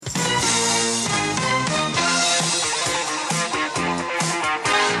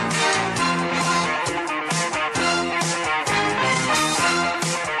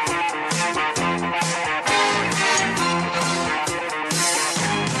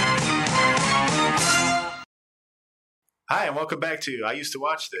Hi, and welcome back to I Used to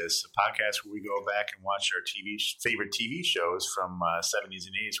Watch This, a podcast where we go back and watch our favorite TV shows from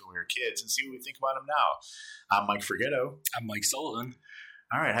 70s and 80s when we were kids and see what we think about them now. I'm Mike Forgetto. I'm Mike Sullivan.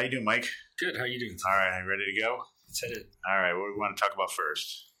 All right, how you doing, Mike? Good, how you doing? All right, ready to go? Let's hit it. All right, what do we want to talk about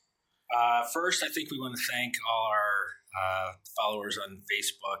first? First, I think we want to thank all our followers on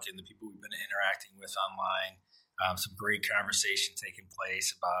Facebook and the people we've been interacting with online. Some great conversation taking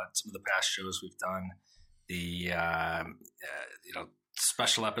place about some of the past shows we've done. The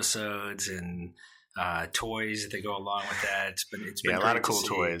special episodes and toys that go along with that. It's been a lot of cool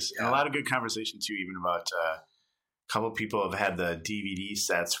toys and a lot of good conversation too. Even about a couple of people have had the DVD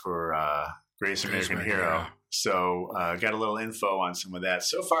sets for Greatest American Hero. So got a little info on some of that.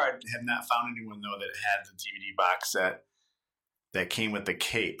 So far, I have not found anyone though that had the DVD box set that came with the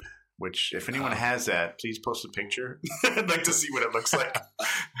cape. Which, if anyone has that, please post a picture. I'd like to see what it looks like.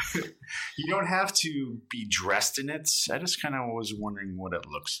 You don't have to be dressed in it. I just kind of was wondering what it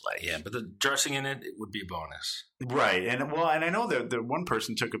looks like. Yeah, but the dressing in it would be a bonus. Right. And I know that the one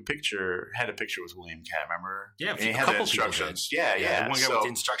person had a picture with William Cat, remember? Yeah, and he had the instructions. Yeah. The one guy with the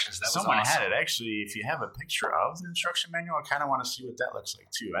instructions. That was someone awesome. had it. Actually, if you have a picture of the instruction manual, I kind of want to see what that looks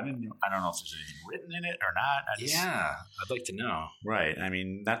like too. I don't know if there's anything written in it or not. I'd like to know. Right. I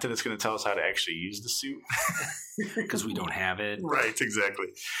mean, not that it's going to tell us how to actually use the suit. Because we don't have it. Right, exactly.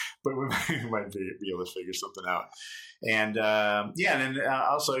 But we might be able to figure something out. And and then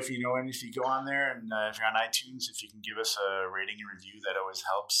also if you go on there and if you're on iTunes, if you can give us a rating and review, that always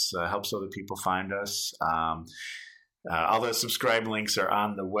helps other people find us. All the subscribe links are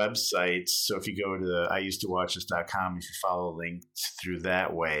on the website. So if you go to the iusedtowatchthis.com, if you follow the link through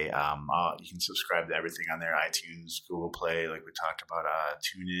that way, you can subscribe to everything on there, iTunes, Google Play, like we talked about,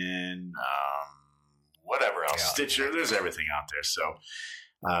 TuneIn, whatever else, Stitcher, there's everything out there. So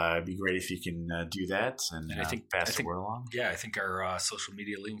it'd be great if you can do that and I think pass the word along. Yeah, I think our social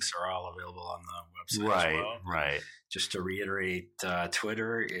media links are all available on the website right, as well. Right. Just to reiterate,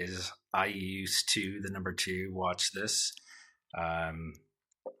 Twitter is I used to 2 watch this.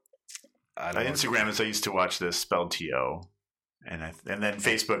 Instagram is I used to watch this spelled TO. And then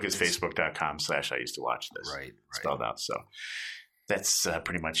Facebook is facebook.com/I used to watch this. Right. Spelled out. So that's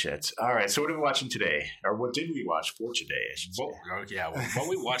pretty much it. All right. So what are we watching today? Or what did we watch for today, I should say? What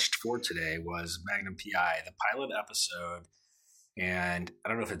we watched for today was Magnum P.I., the pilot episode. And I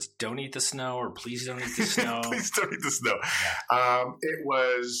don't know if it's Don't Eat the Snow or Please Don't Eat the Snow. Please Don't Eat the Snow. Yeah. It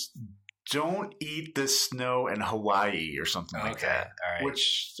was Don't Eat the Snow in Hawaii or something like that. All right.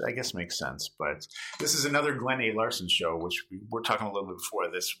 Which I guess makes sense. But this is another Glenn A. Larson show, which we were talking a little bit before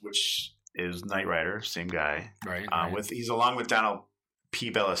this, which is Knight Rider, same guy. Right. He's along with Donald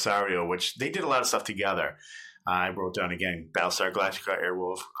P. Bellisario, which they did a lot of stuff together. I wrote down again Battlestar Galactica,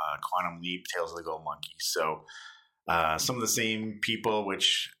 Airwolf, Quantum Leap, Tales of the Gold Monkey. So some of the same people,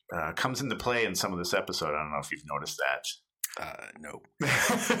 which comes into play in some of this episode. I don't know if you've noticed that. No.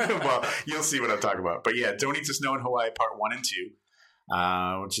 Well, you'll see what I'm talking about. But yeah, Don't Eat the Snow in Hawaii, part 1 and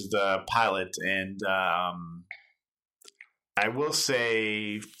 2, which is the pilot. And I will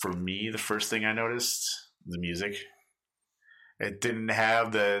say, for me, the first thing I noticed, the music. It didn't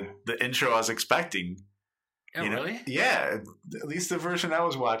have the intro I was expecting. Oh, really? Yeah. At least the version I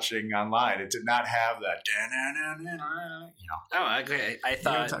was watching online, it did not have that. Oh, okay. I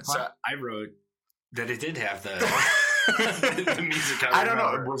thought, so I wrote that it did have the the music. I don't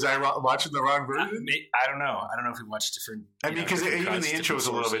know. Was I watching the wrong version? I don't know. I don't know if we watched different. I mean, because even the intro was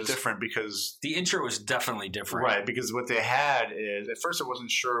a little bit different because the intro was definitely different, right? Because what they had is at first I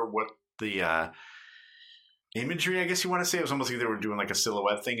wasn't sure what the imagery, I guess you want to say. It was almost like they were doing like a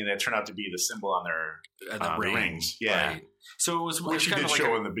silhouette thing, and it turned out to be the symbol on their the rings. Yeah. Right. So it was which you did like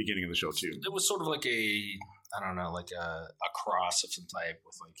show in the beginning of the show too. It was sort of like a cross of some type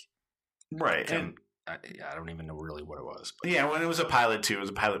with like right. And I don't even know really what it was. But. Yeah, when it was a pilot too, it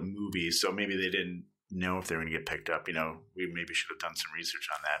was a pilot movie, so maybe they didn't know if they were going to get picked up. We maybe should have done some research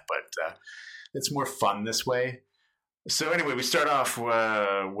on that, but it's more fun this way. So anyway, we start off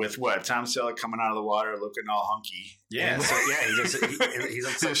with what? Tom Selleck coming out of the water looking all hunky. Yeah, he looks like he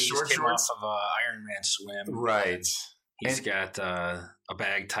just came off of Iron Man swim. Right. He's got a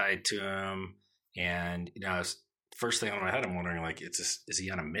bag tied to him, and first thing in my head, I'm wondering, like, is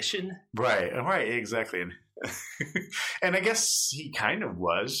he on a mission? Right, exactly. And I guess he kind of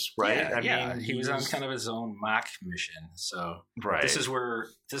was, right? Yeah, I mean, he was on kind of his own mock mission. So right. This is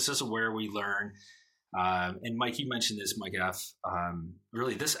where we learn. And Mike, you mentioned this, Mike F.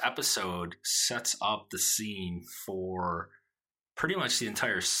 Really, this episode sets up the scene for pretty much the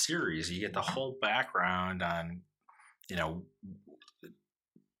entire series. You get the whole background on,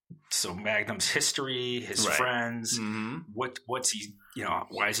 so Magnum's history, his Right. friends, Mm-hmm. what's he,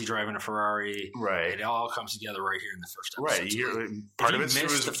 why is he driving a Ferrari? Right. It all comes together right here in the first episode. Right. So Part if of you it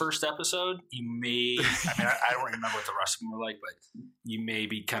missed was the first episode, you may. I mean, I don't remember what the rest of them were like, but you may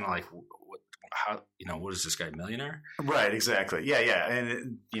be kind of like, what is this guy, millionaire? right. Exactly. Yeah. Yeah.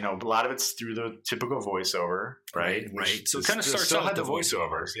 And a lot of it's through the typical voiceover, right? Right. So it kind of starts still out with had the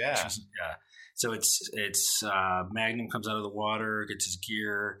voiceovers. Yeah. Yeah. So it's Magnum comes out of the water, gets his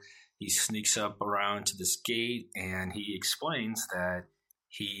gear. He sneaks up around to this gate, and he explains that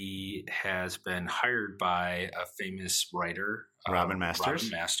he has been hired by a famous writer, Robin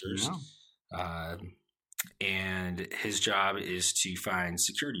Masters. Yeah. And his job is to find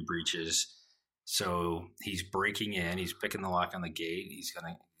security breaches. So he's breaking in. He's picking the lock on the gate. He's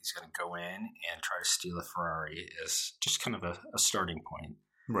gonna go in and try to steal a Ferrari as just kind of a starting point.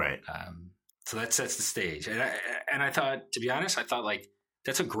 Right. So that sets the stage. And I thought, to be honest, like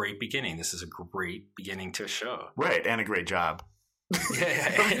that's a great beginning. This is a great beginning to a show. Right. And a great job. Yeah.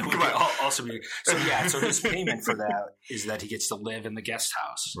 It would also be, so his payment for that is that he gets to live in the guest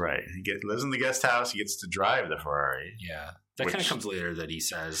house. Right. He lives in the guest house. He gets to drive the Ferrari. Yeah. That kind of comes later that he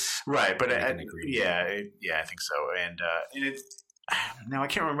says. Right. But I think so. And now I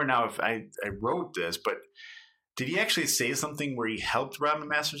can't remember now if I wrote this, but did he actually say something where he helped Robin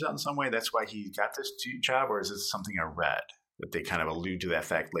Masters out in some way? That's why he got this job, or is this something I read that they kind of allude to that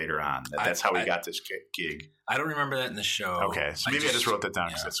fact later on? That's how he got this gig. I don't remember that in the show. Okay, so maybe I just wrote that down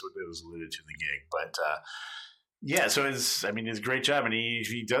because that's what it was alluded to in the gig. But so it's a great job, and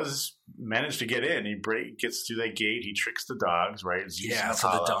he does manage to get in. He gets through that gate. He tricks the dogs, right? Yeah, so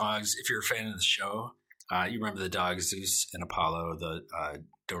the dogs. If you're a fan of the show, you remember the dogs, Zeus and Apollo, the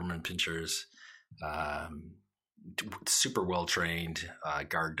Doberman Pinschers. Super well trained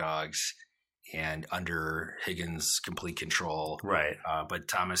guard dogs and under Higgins' complete control. Right. But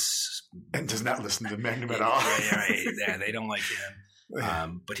Thomas does not listen to Magnum at all. Right. Yeah, they don't like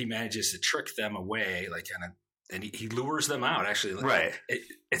him. But he manages to trick them away, and he lures them out. Actually, right.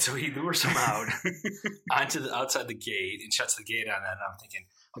 And so he lures them out outside the gate and shuts the gate on that. And I'm thinking,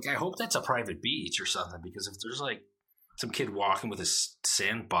 I hope that's a private beach or something, because if there's some kid walking with a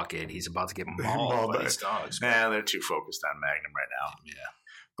sand bucket, he's about to get mauled by these dogs. Nah, they're too focused on Magnum right now. Yeah.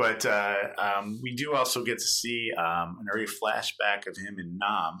 But we do also get to see an early flashback of him in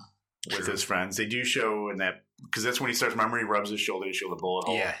Nam with his friends. They do show in that, because that's when he starts. Remember, he rubs his shoulder to show the bullet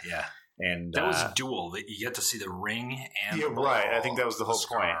hole. Yeah, yeah. And that was a duel. You get to see the ring and the bullet hole. I think that was the whole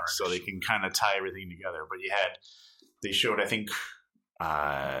point. So they can kind of tie everything together. But they showed, I think,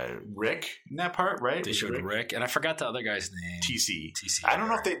 Rick in that part, right? They showed Rick, and I forgot the other guy's name. TC. I don't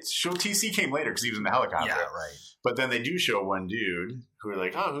know if they show TC came later because he was in the helicopter. Yeah, right. But then they do show one dude who are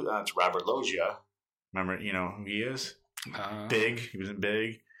like, oh, that's Robert Loggia. Remember, who he is? Big. He was in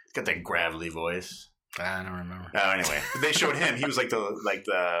Big. He's got that gravelly voice. I don't remember. Oh, anyway, but they showed him. He was like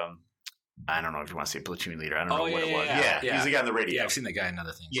the. I don't know if you want to say platoon leader. I don't know what it was. Yeah, he's the guy on the radio. Yeah, I've seen the guy in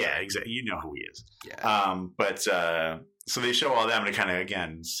other things. Yeah, exactly. You know who he is. Yeah. So they show all them to kind of,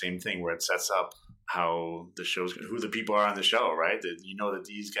 again, same thing where it sets up how the show's, who the people are on the show, right? That that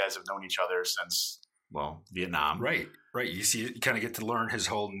these guys have known each other since, Vietnam. Right. You kind of get to learn his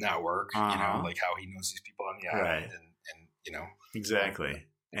whole network, like how he knows these people on the island, and Exactly.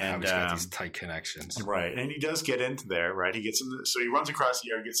 And he's got these tight connections. Right. And he does get into there, right? He gets in so he runs across the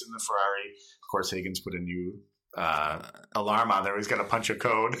yard, gets in the Ferrari. Of course, Higgins put a new alarm on there. He's got to punch a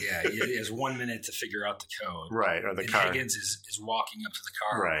code. Yeah, he has 1 minute to figure out the code. Right, or the car. Higgins is walking up to the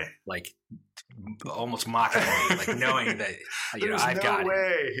car, right, like almost mocking me, like knowing that I've got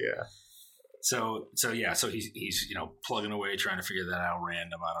it. Yeah. So he's plugging away, trying to figure that out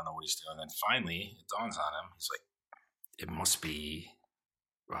random. I don't know what he's doing. And then finally, it dawns on him. He's like, it must be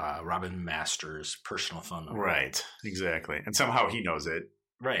Robin Masters' personal phone number. Right, exactly. And somehow he knows it.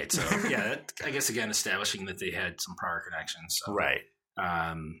 Right. So, I guess, again, establishing that they had some prior connections. So, right.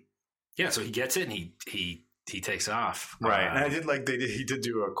 So he gets it and he takes off. Right. And I did he did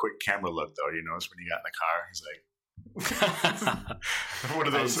do a quick camera look, though. You notice when he got in the car, he's like, one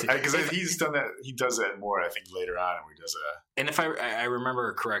of those, because he's done that. He does that more, I think, later on, and he does a. And if I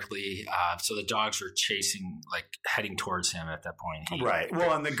remember correctly, so the dogs were heading towards him at that point. Right.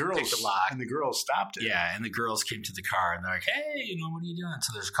 Well, and the girls stopped it. Yeah, and the girls came to the car and they're like, "Hey, what are you doing?"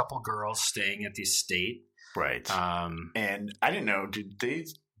 So there's a couple girls staying at the estate. Right. And I didn't know. Did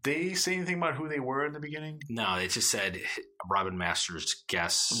they say anything about who they were in the beginning? No, they just said Robin Masters'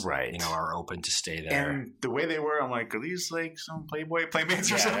 guests, right, are open to stay there. And the way they were, I'm like, are these like some Playboy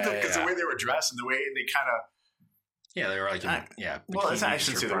playmates or something? Because the way they were dressed and the way they kind of, they were like, well, I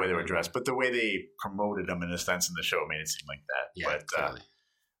shouldn't say the way they were dressed, but the way they promoted them in a sense in the show made it seem like that. Yeah,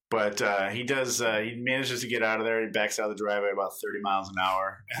 but But he does. He manages to get out of there. He backs out of the driveway about 30 miles an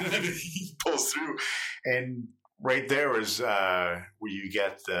hour, and then he pulls through. And right there is where you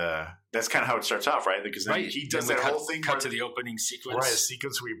get the. That's kind of how it starts off, right? Because then he does that whole thing. Cut to the opening sequence. Right, a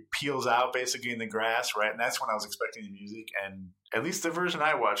sequence where he peels out basically in the grass, right? And that's when I was expecting the music. And at least the version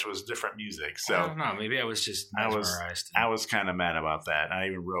I watched was different music. So I don't know. Maybe I was just mesmerized. I was kind of mad about that. I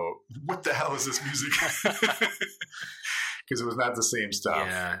even wrote, "What the hell is this music?" Because it was not the same stuff.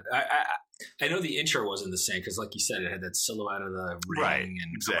 Yeah, I know the intro wasn't the same because, like you said, it had that silhouette of the ring. Right,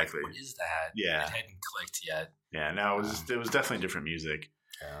 and exactly. Like, what is that? Yeah, it hadn't clicked yet. Yeah, no, it was definitely different music.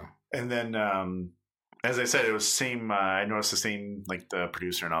 Yeah. And then, as I said, it was same. I noticed the same, like the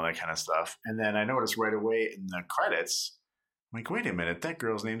producer and all that kind of stuff. And then I noticed right away in the credits, I'm like, wait a minute, that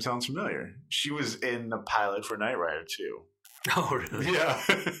girl's name sounds familiar. She was in the pilot for Knight Rider too. Oh, really? Yeah.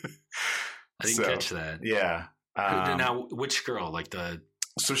 I didn't catch that. Yeah. Now, which girl? Like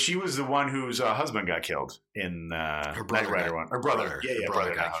So she was the one whose husband got killed in her brother Knight Rider one. Her brother. Yeah, her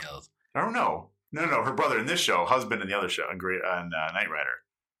brother got killed. I don't know. No. Her brother in this show, husband in the other show, on Knight Rider.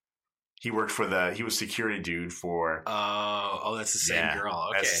 He worked for he was security dude for. Oh, that's the same girl.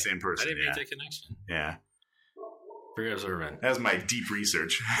 Okay. That's the same person. I didn't make that connection. Yeah. Very observant. That was my deep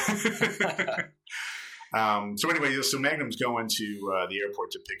research. So anyway, so Magnum's going to the airport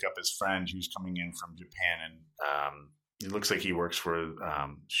to pick up his friend who's coming in from Japan, and it looks like he works for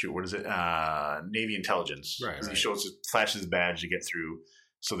what is it? Navy intelligence. Right. He flashes his badge to get through,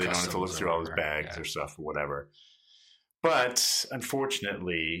 so they don't have to look through all his bags or stuff or whatever. But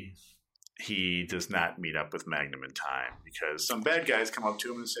unfortunately, he does not meet up with Magnum in time because some bad guys come up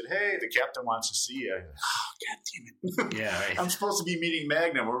to him and said, "Hey, the captain wants to see you." Oh, God damn it! Yeah, right. I'm supposed to be meeting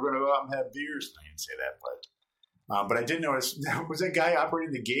Magnum. We're going to go out and have beers. I didn't say that, but I did notice. Was that guy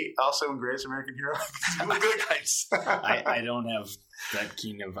operating the gate also in Greatest American Hero? I don't have that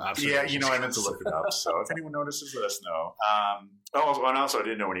keen of observation. Yeah, I meant to look it up. So if anyone notices, let us know. And also, I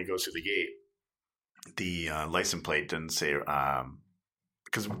didn't know when he goes through the gate, the license plate doesn't say.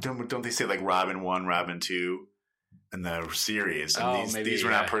 Because don't they say like Robin 1, Robin 2 in the series? And these were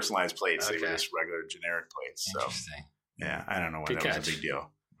not personalized plates. Okay. They were just regular generic plates. Interesting. So, yeah, I don't know why that was a big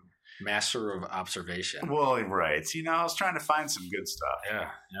deal. Master of observation. Well, right. I was trying to find some good stuff.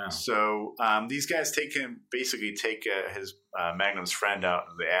 Yeah. So these guys take his Magnum's friend out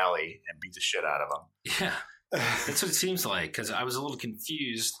in the alley and beat the shit out of him. Yeah. That's what it seems like because I was a little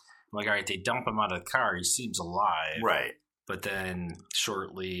confused. I'm like, all right, they dump him out of the car. He seems alive. Right. But then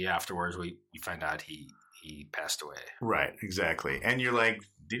shortly afterwards, we find out he passed away. Right, exactly. And you're like,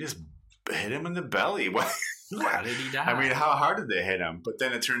 they just hit him in the belly. What? How did he die? I mean, how hard did they hit him? But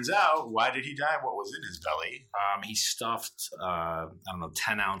then it turns out, why did he die? What was in his belly? He stuffed,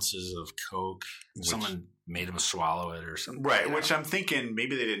 10 ounces of Coke. Someone made him swallow it or something. Right, which I'm thinking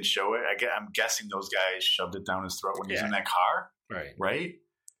maybe they didn't show it. I'm guessing those guys shoved it down his throat when he was in that car. Right.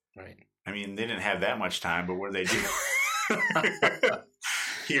 I mean, they didn't have that much time, but what did they do?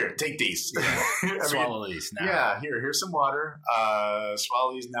 Here, take these. Yeah. Swallow these now. Yeah, here's some water.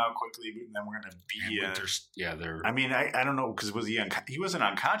 Swallow these now quickly, and then we're going to be. I mean, I don't know, because he wasn't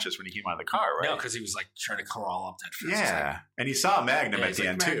unconscious when he came out of the car, right? No, because he was like trying to crawl up that fence. Yeah, and he saw Magnum at the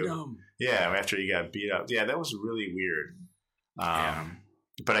end too. Yeah, after he got beat up. Yeah, that was really weird.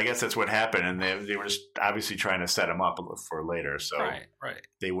 But I guess that's what happened, and they were just obviously trying to set him up for later, so right.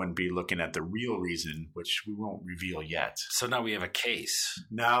 They wouldn't be looking at the real reason, which we won't reveal yet. So now we have a case.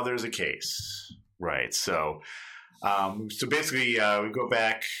 Now there's a case, right? So, basically, we go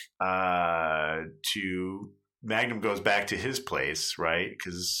back to Magnum goes back to his place, right?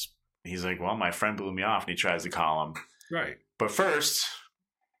 Because he's like, "Well, my friend blew me off," and he tries to call him, right? But first,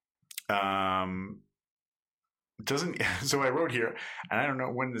 so I wrote here, and I don't know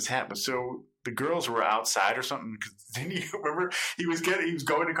when this happened. So the girls were outside or something. Cause then you remember he was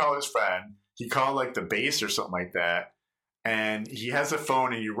going to call his friend. He called like the base or something like that. And he has a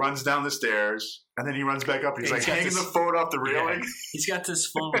phone and he runs down the stairs and then he runs back up. He's like hanging the phone off the railing. Yeah. He's got this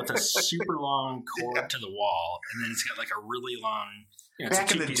phone with a super long cord to the wall. And then it's got like a really long,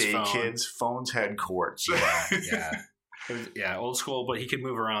 back in the day, kids, phones had cords. Yeah. Yeah, old school, but he could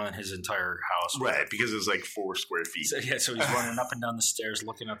move around in his entire house. Right, because it was like 4 square feet. So he's running up and down the stairs,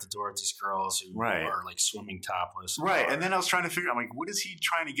 looking out the door at these girls who are like swimming topless. Right, and then I was trying to figure out, I'm like, what is he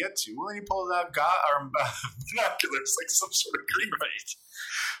trying to get to? Well, then he pulls out binoculars, like some sort of green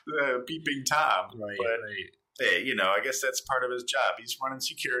peeping Tom. Right, Hey, I guess that's part of his job. He's running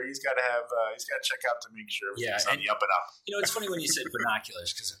security. He's got to check out to make sure everything's on the up and up. It's funny when you said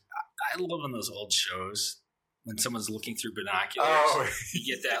binoculars because I love on those old shows. when someone's looking through binoculars,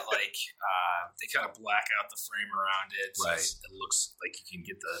 you get that they kind of black out the frame around it, so it looks like you can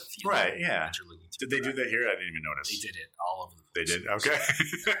get the feeling that you're looking through. Did they do that here? I didn't even notice. They did it all over the place. They did? Okay.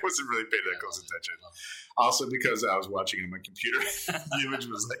 I wasn't really paying that close attention. Also, because I was watching it on my computer, the image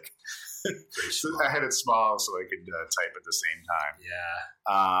was like, so I had it small so I could type at the same time.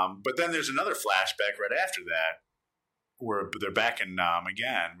 Yeah. But then there's another flashback right after that where they're back in Nam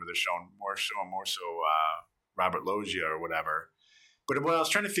again, where they're showing more so Robert Loggia or whatever. But what I was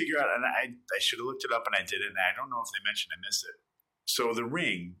trying to figure out, and I should have looked it up and I didn't, and I don't know if they mentioned, I missed it. So the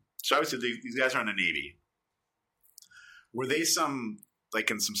ring, so obviously these guys are in the Navy. Were they in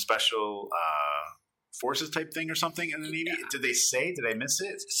some special forces type thing or something in the Navy? Yeah. Did they say? Did I miss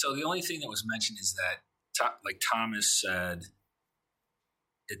it? So the only thing that was mentioned is that, Thomas said,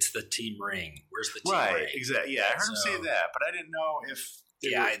 it's the team ring. Where's the team ring? Right, exactly. Yeah, I heard him say that, but I didn't know if...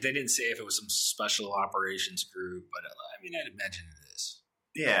 They didn't say if it was some special operations group, but I mean, I'd imagine it is.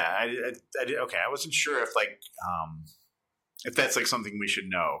 Yeah, I did. Okay, I wasn't sure if that's like something we should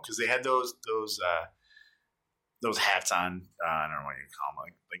know, because they had those hats on. I don't know what you call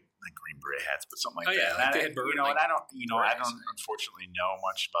them, like green beret hats, but something like that. Like they had I don't unfortunately know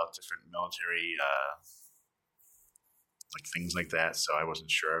much about different military things like that, so I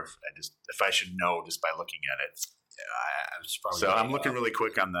wasn't sure if I should know just by looking at it. I'm looking really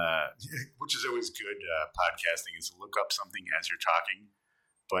quick on which is always good podcasting, is to look up something as you're talking,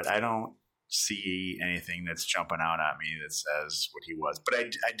 but I don't see anything that's jumping out at me that says what he was. But I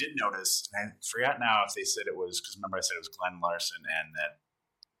did notice, and I forgot now if they said it was, because remember I said it was Glenn Larson and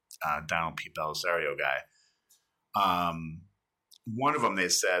that Donald P. Belisario guy. One of them, they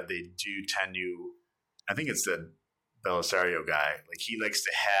said they do tend to, I think it's the Belisario guy, like he likes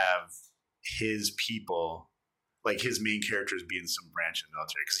to have his people, like his main characters, be in some branch of the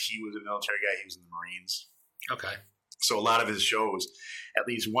military, because he was a military guy. He was in the Marines. Okay. So a lot of his shows, at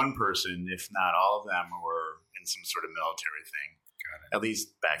least one person, if not all of them, were in some sort of military thing. Got it. At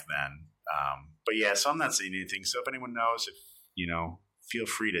least back then. But yeah, so I'm not saying anything. So if anyone knows, feel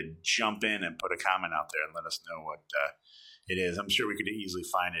free to jump in and put a comment out there and let us know what it is. I'm sure we could easily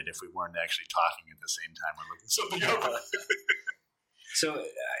find it if we weren't actually talking at the same time or looking something up. So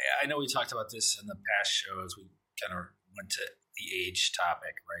I know we talked about this in the past shows. We kind of went to the age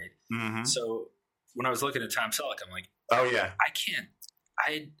topic, right? Mm-hmm. So when I was looking at Tom Selleck, I'm like, oh yeah,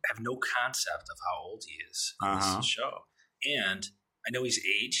 I have no concept of how old he is in this show. And I know he's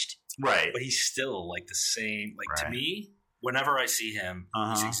aged, right? But he's still like the same. Like to me, whenever I see him,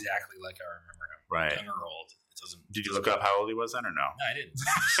 he's exactly like I remember him. Right. Young or old. Did you look up how old he was then or no? No, I didn't.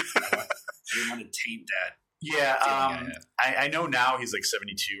 I didn't want to taint that. Yeah, I know now he's like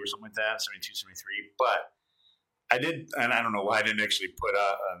 72 or something like that, 72, 73. But I did, and I don't know why I didn't actually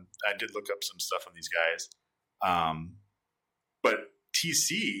I did look up some stuff on these guys. But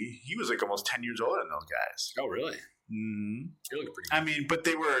TC, he was like almost 10 years older than those guys. Oh, really? Mm-hmm. They look pretty good. I mean, but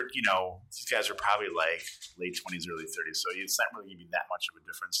they were, these guys are probably like late 20s, early 30s. So it's not really going to be that much of a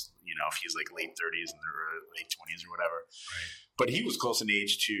difference, if he's like late 30s and they're late 20s or whatever. Right. But he was close in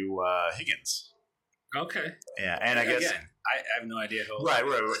age to Higgins. Okay. Yeah, and I guess again, I have no idea who. Right.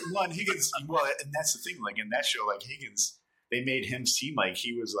 Well, and Higgins. Well, and that's the thing. Like in that show, like Higgins, they made him seem like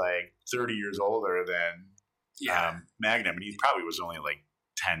he was like 30 years older than Magnum, and he probably was only like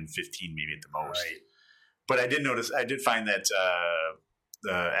 10, 15, maybe at the most. Right. But I did find that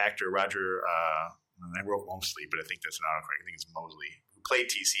the actor Roger, I wrote Mosley, but I think that's an autocorrect. I think it's Mosley, who played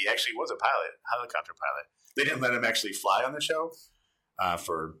TC, actually was a helicopter pilot. They didn't let him actually fly on the show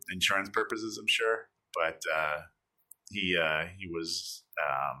for insurance purposes, I'm sure. But he was,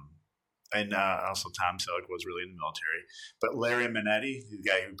 and also Tom Selleck was really in the military. But Larry Manetti, the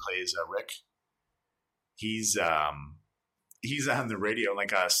guy who plays Rick, he's on the radio,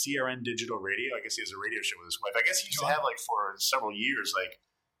 like CRN Digital Radio. I guess he has a radio show with his wife. I guess he used to have like for several years like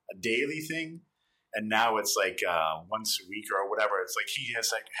a daily thing, and now it's like once a week or whatever. It's like he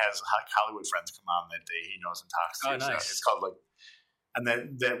has Hollywood friends come on that he knows and talks to. Oh, nice. So it's called like. And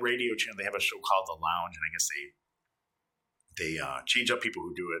that radio channel, they have a show called The Lounge, and I guess they change up people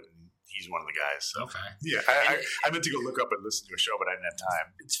who do it, and he's one of the guys. So. Okay. Yeah, I meant to go look up and listen to a show, but I didn't have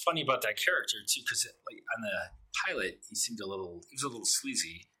time. It's funny about that character too, because like on the pilot, he was a little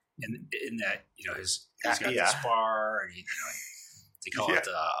sleazy, and in that he's got this bar, and they call it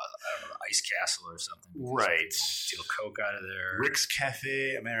the Ice Castle or something. Right. Steal Coke out of there. Rick's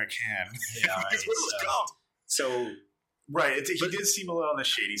Cafe American. Yeah, right. That's what it was called. So. Right, he did seem a little on the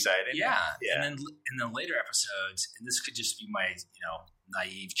shady side. Yeah. And then in the later episodes, and this could just be my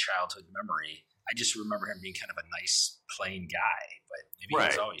naive childhood memory, I just remember him being kind of a nice, plain guy. But maybe he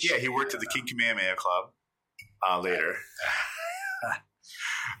was always he worked at the King Kamehameha Club. later.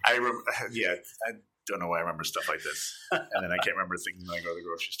 I remember, I don't know why I remember stuff like this, and then I can't remember things when I go to the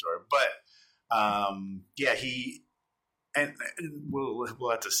grocery store. But he and we'll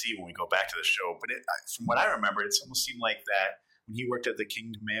have to see when we go back to the show. But from what I remember, it almost seemed like that when he worked at the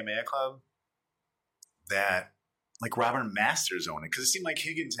King Kamehameha Club, that like Robert Masters owned it, because it seemed like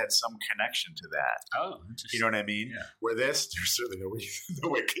Higgins had some connection to that. Oh, interesting. You know what I mean? Yeah. Where there's certainly no way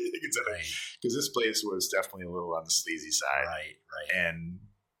Higgins had it, because this place was definitely a little on the sleazy side. Right. And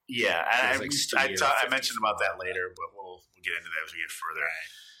I mentioned about that later, but we'll get into that as we get further. Right.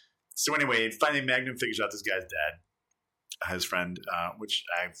 So anyway, finally Magnum figures out this guy's dead, his friend, which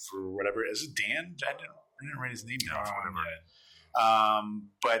for whatever, is it Dan? I didn't write his name down for whatever.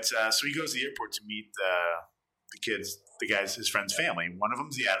 So he goes to the airport to meet the kids, the guys, his friend's family. One of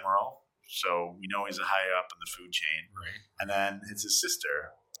them's the Admiral, so we know he's a high up in the food chain. Right. And then it's his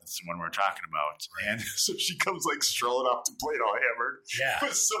sister. That's the one we're talking about. Right. And so she comes like strolling off the plane all hammered. Yeah.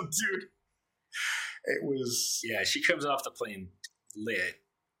 With some dude. It was... Yeah, she comes off the plane lit,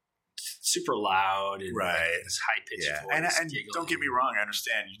 super loud, and this high-pitched voice. And don't get me wrong, I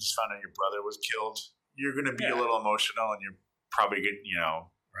understand. You just found out your brother was killed. You're going to be a little emotional, and you're probably going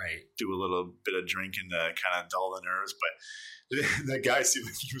to, do a little bit of drinking to kind of dull the nerves. But that guy seemed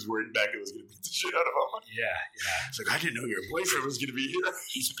like he was worried back it was going to beat the shit out of him. Yeah. It's like, I didn't know your boyfriend was going to be here.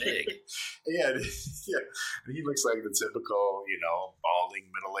 He's big. Yeah. And he looks like the typical,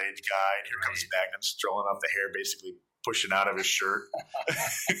 balding middle-aged guy. And here comes Magnum strolling off the hair, basically pushing out of his shirt.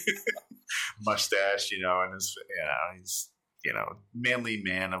 Mustache, and his, he's, manly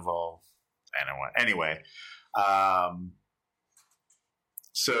man of all. I don't know. Anyway.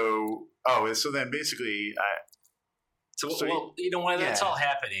 So then basically, while that's all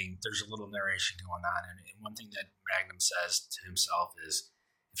happening, there's a little narration going on, and one thing that Magnum says to himself is,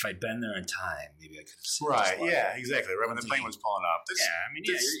 "If I'd been there in time, maybe I could have saved his life." Yeah, exactly. Right when the plane was pulling up.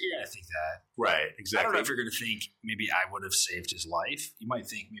 You're gonna think that. Right, exactly. I don't know if you're gonna think maybe I would have saved his life. You might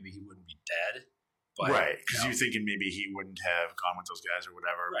think maybe he wouldn't be dead. But, because you're thinking maybe he wouldn't have gone with those guys or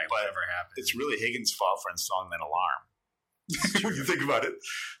whatever. Right, but whatever happened. It's really Higgins' fault for installing that alarm. When you think about it.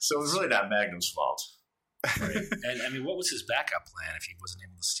 So it was really not Magnum's fault. Right. And what was his backup plan if he wasn't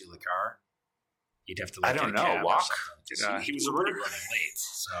able to steal the car? He'd have to I don't know, walk. He was already running late,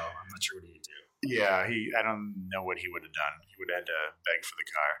 so I'm not sure what he'd do. Yeah, I don't know what he would have done. He would have had to beg for the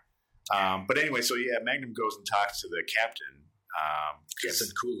car. But anyway, Magnum goes and talks to the captain.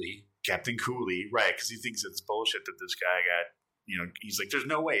 Captain Cooley, right, because he thinks it's bullshit that this guy got, he's like, there's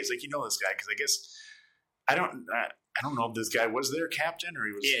no way. He's like, this guy, because I guess, I don't know if this guy was their captain or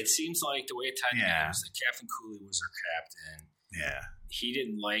he was. Yeah, it seems like the way it tied in was that Captain Cooley was their captain. Yeah. He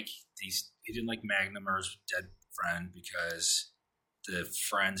didn't like Magnum or his dead friend because the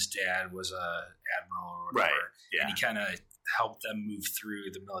friend's dad was a admiral or whatever. Right. Yeah. And he kind of helped them move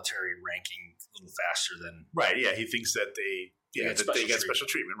through the military ranking a little faster than. Right. Yeah. He thinks that they got special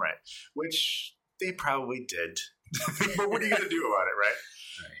treatment. Right. Which they probably did. But what are you going to do about it, right?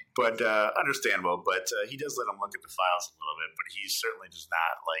 Right. But understandable. But he does let him look at the files a little bit, but he certainly does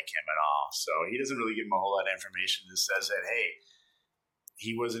not like him at all. So he doesn't really give him a whole lot of information. Just says that, hey,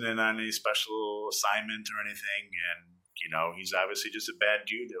 he wasn't in on any special assignment or anything, and he's obviously just a bad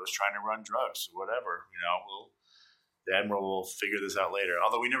dude that was trying to run drugs or whatever. The Admiral will figure this out later.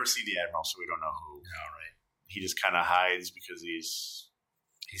 Although we never see the Admiral, so we don't know who. No, right. He just kind of hides because he's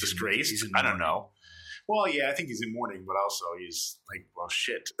disgraced. I don't know. Well, yeah, I think he's in mourning, but also he's like, well,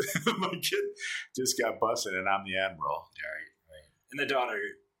 shit. My kid just got busted, and I'm the Admiral. Right. And the daughter,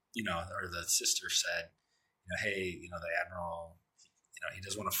 or the sister said, hey, the Admiral, he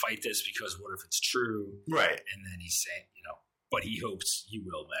doesn't want to fight this because what if it's true? Right. And then he's saying, but he hopes you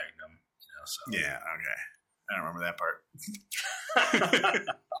will, Magnum. So. Yeah, okay. I don't remember that part.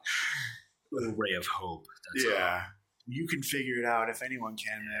 Little ray of hope. That's all. You can figure it out if anyone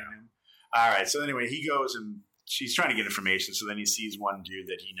can, Magnum. All right. So anyway, he goes and she's trying to get information. So then he sees one dude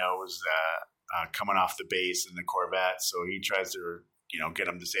that he knows coming off the base in the Corvette. So he tries to, get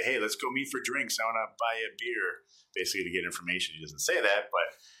him to say, hey, let's go meet for drinks. I want to buy you a beer, basically to get information. He doesn't say that, but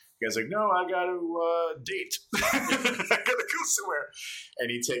the guy's like, no, I got to date. I got to go somewhere.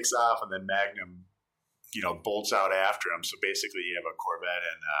 And he takes off, and then Magnum, bolts out after him. So basically you have a Corvette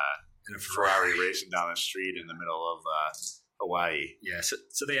and a Ferrari racing down the street in the middle of Hawaii. Yeah, so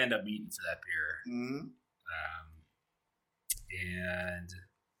they end up meeting for that beer. Mm-hmm. And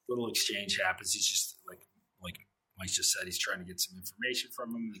a little exchange happens. He's just like Mike just said, he's trying to get some information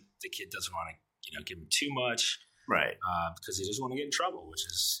from him. The kid doesn't want to, give him too much. Right. Because he doesn't want to get in trouble, which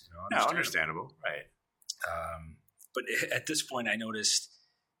is, understandable. Right. But at this point, I noticed,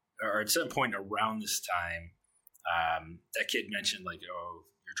 or at some point around this time, that kid mentioned like, oh,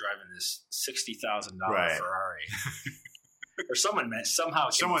 you're driving this $60,000 Right. Ferrari. Or someone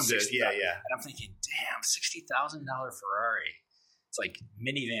did, yeah. And I'm thinking, damn, $60,000 Ferrari. It's like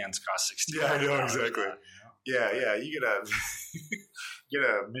minivans cost $60,000. Yeah, I know, exactly. You know? Yeah. You get a get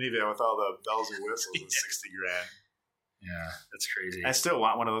a minivan with all the bells and whistles and $60,000. Yeah, that's crazy. I still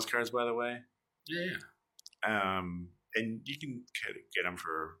want one of those cars, by the way. Yeah. And you can get them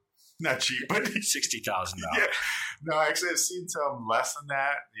for not cheap, but $60,000. Yeah. No, actually, I've seen some less than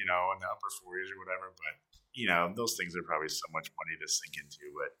that, in the upper 40s or whatever. But those things are probably so much money to sink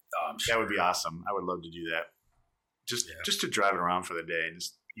into. But Sure. that would be awesome. I would love to do that. Just to drive it around for the day, and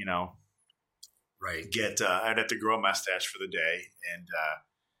just right. Get. I'd have to grow a mustache for the day and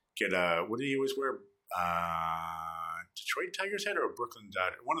get a. What did he always wear? Detroit Tigers hat or a Brooklyn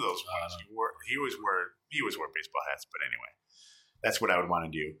Dodgers? One of those ones. He always wore baseball hats. But anyway, that's what I would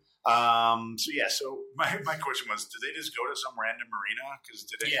want to do. So my question was, did they just go to some random marina? Because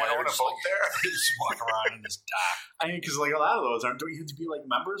did anyone want to vote there? They just walk around in this dock. I mean, because like a lot of those don't you have to be like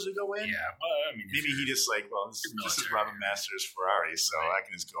members to go in? Yeah, well, I mean, maybe he just like, well, this is Robin Masters Ferrari, so I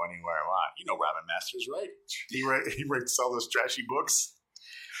can just go anywhere I want. Robin Masters, right? He writes all those trashy books.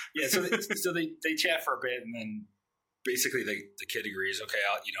 Yeah, so they chat for a bit, and then basically the kid agrees. Okay,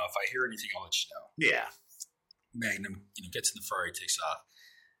 if I hear anything, I'll let you know. Yeah. Magnum, gets in the Ferrari, takes off.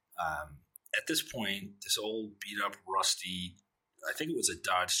 At this point, this old beat up, rusty, I think it was a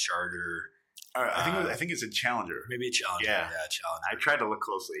Dodge Charger. I think it's a Challenger. Maybe a Challenger. Yeah, Challenger. I tried to look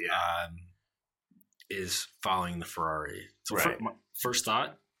closely. Yeah, is following the Ferrari. So right. First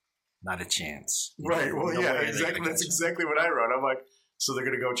thought, not a chance. Right. Well, yeah, exactly. That's exactly what I wrote. I'm like, so they're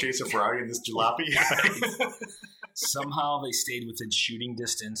going to go chase a Ferrari in this jalopy? Somehow they stayed within shooting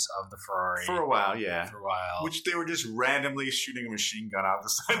distance of the Ferrari. For a while, yeah. Which they were just randomly shooting a machine gun out the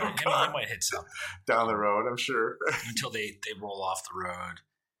side of the car. They might hit something. Down the road, I'm sure. Until they roll off the road.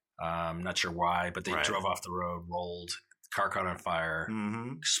 I'm not sure why, but they drove off the road, rolled, car caught on fire,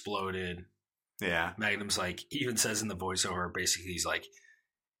 exploded. Yeah. Magnum's like, he even says in the voiceover, basically, he's like,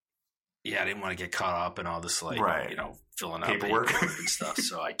 yeah, I didn't want to get caught up in all this, filling out paperwork and stuff,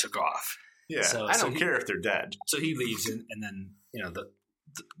 so I took off. Yeah, I don't care if they're dead. So he leaves, and then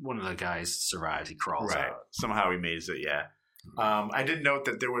one of the guys survives. He crawls out. Somehow he makes it. Yeah. I did note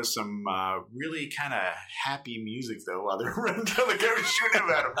that there was some really kind of happy music though while they were running down. The guy was shooting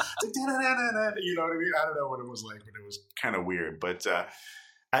at him. You know what I mean? I don't know what it was like, but it was kind of weird. But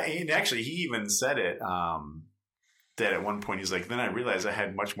and actually, he even said it. That at one point he's like, then I realized I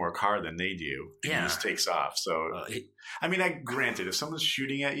had much more car than they do. And he just takes off. So, granted, if someone's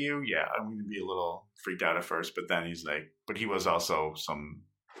shooting at you, I'm going to be a little freaked out at first. But then he's like, but he was also some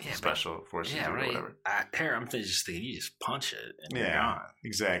special forces or whatever. I'm just thinking, you just punch it. And you're gone.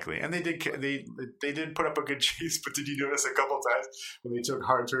 Exactly. And they did put up a good chase. But did you notice a couple of times when they took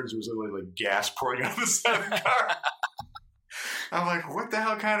hard turns, there was literally like gas pouring out the side of the car? I'm like, what the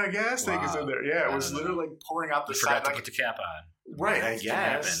hell kind of gas thing is in there? Yeah, it was literally like pouring out the side. Forgot to put the cap on. Right, I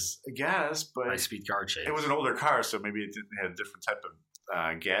guess. But high-speed car chase. It was an older car, so maybe it had a different type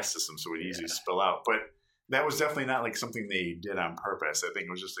of gas system, so it would easily spill out. But that was definitely not like something they did on purpose. I think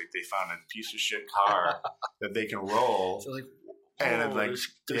it was just like they found a piece of shit car that they can roll. So like, and it's like,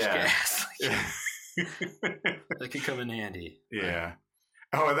 there's gas. That could come in handy. Yeah.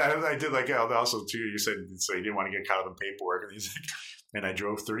 Oh, and I did like also too. You said so you didn't want to get caught up in paperwork, and he's like, and I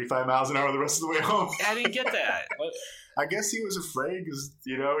drove 35 miles an hour the rest of the way home. I didn't get that. I guess he was afraid because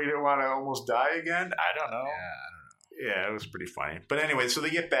he didn't want to almost die again. I don't know. Yeah, it was pretty funny. But anyway, so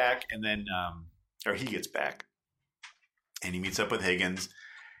they get back, and then or he gets back, and he meets up with Higgins,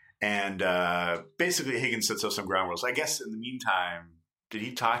 and basically Higgins sets up some ground rules. I guess in the meantime, did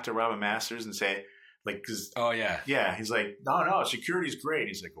he talk to Robin Masters and say? Like, cause, yeah. He's like, no, security's great.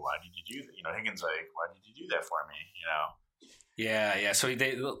 He's like, well, why did you do that? Higgins like, why did you do that for me? Yeah. So a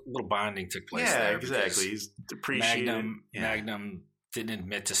little bonding took place. Yeah, there exactly. He's appreciated. Magnum didn't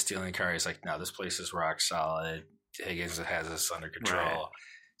admit to stealing a car. He's like, no, this place is rock solid. Higgins has us under control. Right.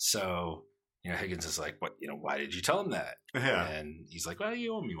 So Higgins is like, what? Why did you tell him that? Yeah. And he's like, well,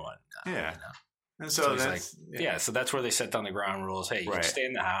 you owe me one. Yeah. And so that's like, so that's where they set down the ground rules. Hey, you can stay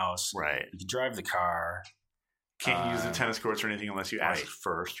in the house. Right. You can drive the car. Can't use the tennis courts or anything unless you ask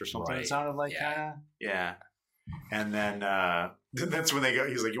first or something. It sounded like that. Yeah. And then that's when they go.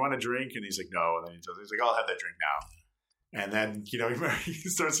 He's like, "You want a drink?" And he's like, "No." And then he's like, "I'll have that drink now." And then he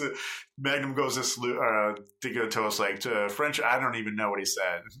starts to. Magnum goes to salute to go toast like to French. I don't even know what he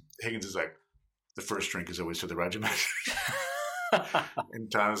said. Higgins is like, "The first drink is always to the regiment."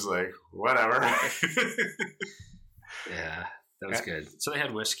 And Tom's like, whatever. Yeah, that was good. So they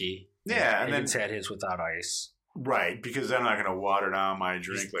had whiskey. Yeah, and then had his without ice. Right, because I'm not going to water down my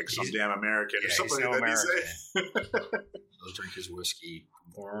drink like some damn American or something like that. He'll drink his whiskey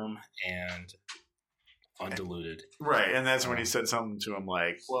warm and undiluted. Right, and that's when he said something to him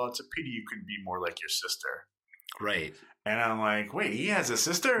like, well, it's a pity you couldn't be more like your sister. Right. And I'm like, wait, he has a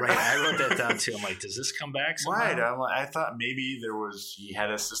sister? Right, I wrote that down too. I'm like, does this come back somehow? Right, I thought maybe he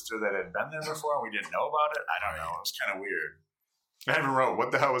had a sister that had been there before and we didn't know about it. I don't know, it was kind of weird. I even wrote,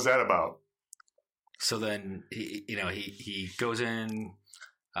 what the hell was that about? So then he goes in.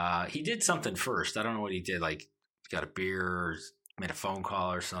 He did something first. I don't know what he did. Like got a beer, or made a phone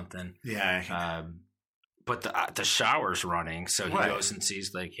call or something. Yeah. But the shower's running, so he goes and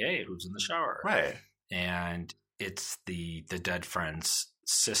sees like, hey, who's in the shower? Right. And it's the dead friend's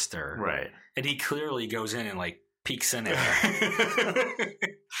sister. Right. And he clearly goes in and like peeks in there.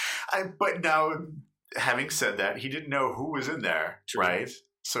 But now, having said that, he didn't know who was in there. True. Right.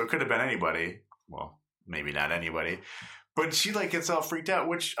 So it could have been anybody. Well, maybe not anybody, but she like gets all freaked out,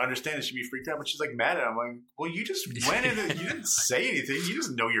 which I understand she'd be freaked out, but she's like mad at him. Like, well, you just went in and you didn't say anything. You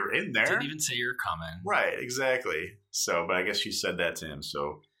just know you're in there. Didn't even say you're coming. Right, exactly. So, but I guess she said that to him.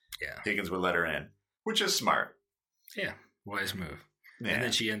 So yeah, Higgins would let her in, which is smart. Yeah, wise move. Yeah. And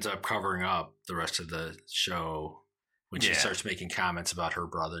then she ends up covering up the rest of the show when she starts making comments about her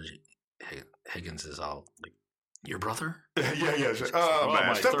brother. Higgins is all like, your brother? Yeah.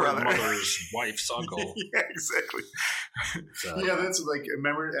 My stepbrother. Mother's wife's uncle. Yeah, exactly. So, that's like,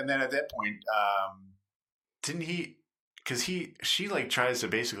 remember, and then at that point, didn't he, because she like tries to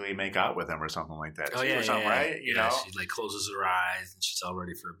basically make out with him or something like that. Right? You know? She like closes her eyes and she's all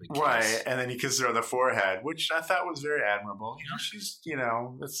ready for a big kiss. Right, and then he kisses her on the forehead, which I thought was very admirable. You know, she's,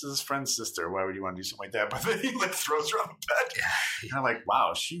 this is his friend's sister. Why would you want to do something like that? But then he like throws her on the bed. Yeah. And I'm like,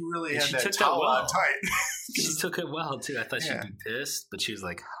 wow, she really had that towel on tight. She took it well too. I thought she'd be pissed, but she was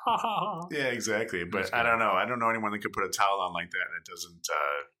like, ha ha ha. Yeah, exactly. But I don't know. I don't know anyone that could put a towel on like that and it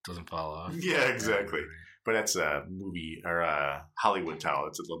doesn't fall off. Yeah, exactly. Right. But that's a movie or a Hollywood towel.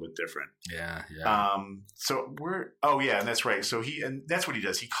 It's a little bit different. Yeah. So and that's right. So that's what he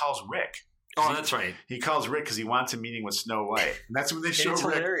does. He calls Rick. Oh, that's right. He calls Rick because he wants a meeting with Snow White. And that's when they show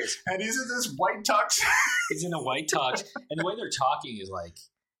Rick. Hilarious. And he's in this white tux. He's in a white tux. And the way they're talking is like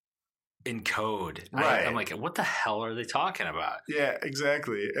in code. Right. I'm like, what the hell are they talking about? Yeah,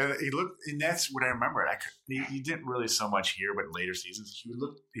 exactly. And and that's what I remember. You didn't really so much hear, but in later seasons,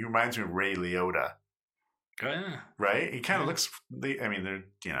 he reminds me of Ray Liotta. Oh, yeah. Right? He kind of looks, they're,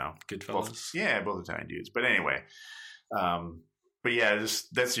 good fellas. Both Italian dudes. But anyway, but yeah,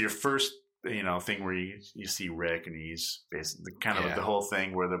 that's your first, thing where you see Rick and he's basically kind of the whole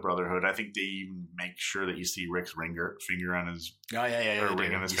thing where the brotherhood, I think they even make sure that you see Rick's finger on his, or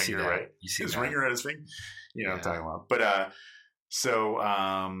ring on his finger, right? You see his ringer on his finger. You know what I'm talking about. But, so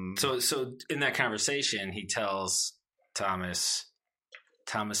in that conversation, he tells Thomas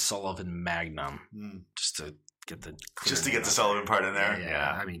Sullivan Magnum, just to get the Sullivan part in there.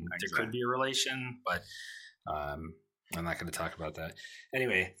 Yeah. I mean, there could be a relation, but I'm not going to talk about that.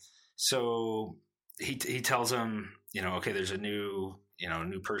 Anyway, so he tells him, okay, there's a new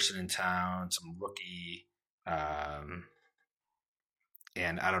person in town, some rookie,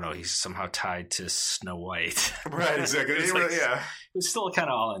 and I don't know, he's somehow tied to Snow White. Right, exactly. It was still kind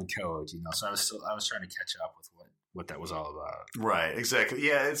of all in code, so I was trying to catch up with what that was all about. Right, exactly.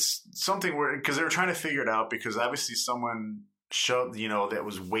 Yeah, it's something where, because they were trying to figure it out, because obviously someone showed, that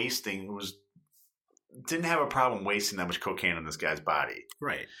was didn't have a problem wasting that much cocaine on this guy's body.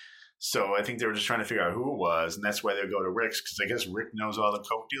 Right. So I think they were just trying to figure out who it was, and that's why they go to Rick's, because I guess Rick knows all the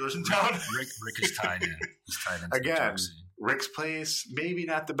coke dealers in town. Rick is tied in. He's tied in. Again, Rick's place, maybe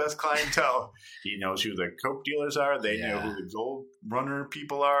not the best clientele. He knows who the coke dealers are. They know who the gold runner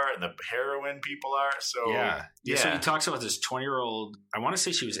people are and the heroin people are. So So he talks about this 20-year-old. I want to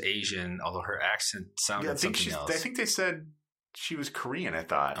say she was Asian, although her accent sounded something else. I think they said she was Korean. I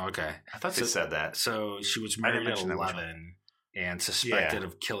thought. Okay, I thought they said that. So she was married at 11 and suspected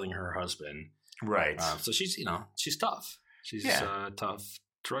of killing her husband. Right. So she's she's tough. She's a tough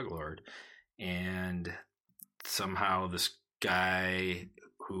drug lord, and somehow this guy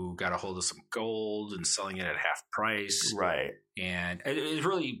who got a hold of some gold and selling it at half price. Right. And it was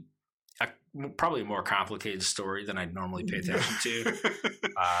really probably a more complicated story than I'd normally pay attention to.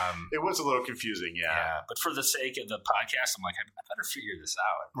 It was a little confusing, yeah. But for the sake of the podcast, I'm like, I better figure this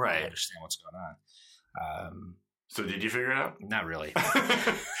out. Right. I understand what's going on. So did you figure it out? Not really.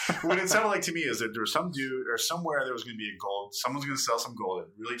 What it sounded like to me is that there was some dude or somewhere there was going to be a gold. Someone's going to sell some gold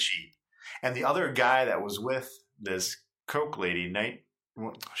really cheap. And the other guy that was with this coke lady,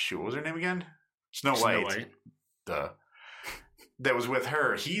 what was her name again? Snow White. that was with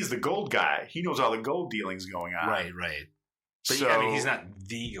her, he's the gold guy. He knows all the gold dealings going on. Right. But so, I mean, he's not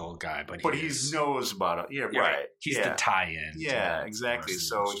the gold guy, but he knows about it. Yeah, right. He's the tie-in. Yeah, exactly.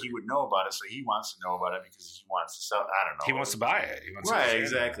 So he would know about it. So he wants to know about it because he wants to sell. I don't know. He wants to buy it. Right,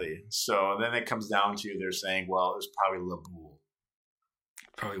 exactly. So then it comes down to they're saying, well, it was probably Laboul.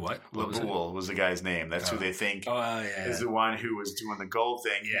 Probably what? Laboul was the guy's name. That's who they think is the one who was doing the gold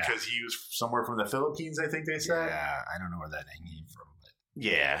thing because he was somewhere from the Philippines, I think they said. Yeah, I don't know where that name came from.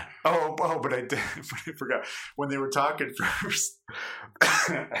 Yeah. But I forgot when they were talking first.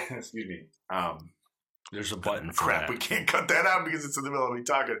 Excuse me. There's a button for crap. that. We can't cut that out because it's in the middle of me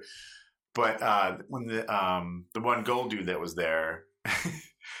talking. But when the one gold dude that was there,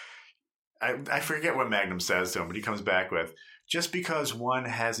 I forget what Magnum says to him, but he comes back with, just because one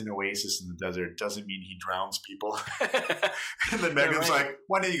has an oasis in the desert doesn't mean he drowns people. And then Magnum's like,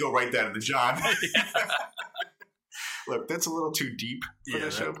 why don't you go write that in the John? Look, that's a little too deep for the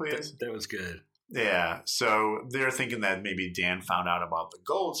show, please. That was good. Yeah, so they're thinking that maybe Dan found out about the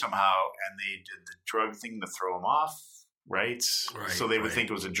gold somehow, and they did the drug thing to throw him off, right? So they would think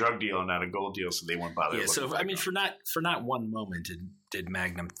it was a drug deal and not a gold deal, so they wouldn't bother. Yeah, so I mean, for not one moment did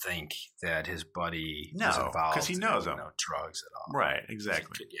Magnum think that his buddy was involved because he knows him, drugs at all. Right?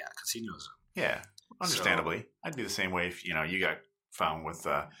 Exactly. Yeah, because he knows him. Yeah, understandably, I'd be the same way if you got found with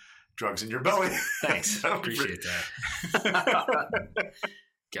drugs in your belly. Thanks. I appreciate that.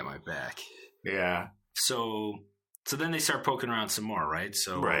 Get my back. Yeah. So then they start poking around some more, right?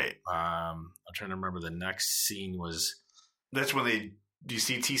 So right. I'm trying to remember the next scene was. That's when you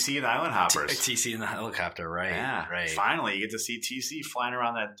see TC and Island Hoppers. TC in the helicopter, right? Yeah. Right. Finally, you get to see TC flying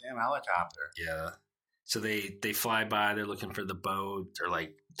around that damn helicopter. Yeah. So they fly by. They're looking for the boat, or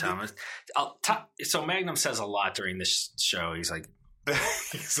like Thomas. So Magnum says a lot during this show. He's like.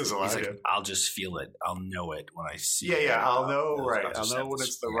 He says a lot. He's like, I'll just feel it. I'll know it when I see it. Yeah, I'll know. Right, I'll know when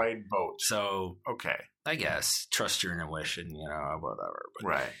it's the right boat. So okay, I guess trust your intuition. Whatever. But,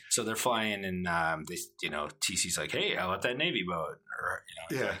 right. So they're flying, and they, TC's like, hey, how about that Navy boat? Or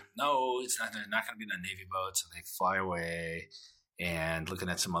no, it's not. They're not going to be in a Navy boat. So they fly away and looking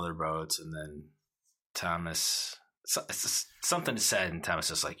at some other boats, and then Thomas. Something is said, and Thomas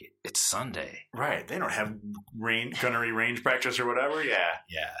is like, "It's Sunday, right? They don't have gunnery range practice or whatever." Yeah.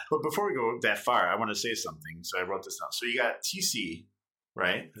 But before we go that far, I want to say something. So I wrote this down. So you got TC,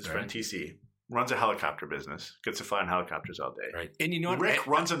 right? His friend TC runs a helicopter business, gets to fly in helicopters all day. Right. And you know what? Rick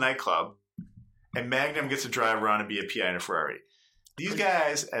runs a nightclub, and Magnum gets to drive around and be a PI in a Ferrari. These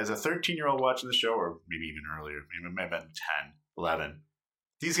guys, as a 13-year-old watching the show, or maybe even earlier, maybe it might have been 10, 11.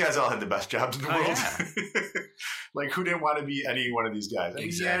 These guys all had the best jobs in the world. Yeah. Like, who didn't want to be any one of these guys? I mean,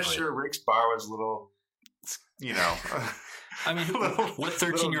 exactly. Yeah, sure, Rick's bar was a little, I mean, what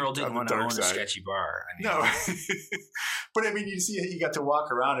 13-year-old didn't want to own a sketchy bar? I mean, no. But, I mean, you see, you got to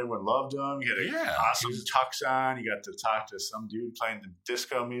walk around. Everyone loved him. You got awesome tux on. You got to talk to some dude playing the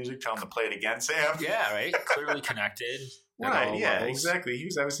disco music, tell him to play it again, Sam. Yeah, right? Clearly connected. Right, yeah, levels. Exactly. He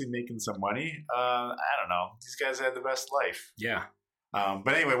was obviously making some money. I don't know. These guys had the best life. Yeah.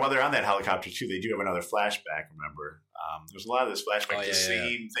 But anyway, while they're on that helicopter too, they do have another flashback. Remember, there's a lot of this flashback, the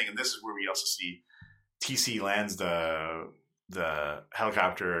same thing, and this is where we also see TC lands the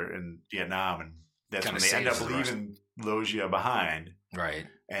helicopter in Vietnam, and that's when they end up leaving Loggia behind. Right.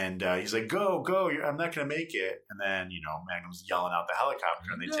 And he's like, "Go! I'm not going to make it." And then Magnum's yelling out the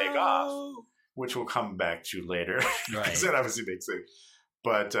helicopter, and they take off, which we'll come back to later. Right. Because that obviously makes sense.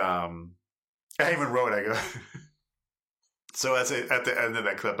 But I even wrote, I go. So at the end of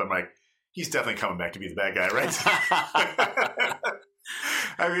that clip, I'm like, he's definitely coming back to be the bad guy, right?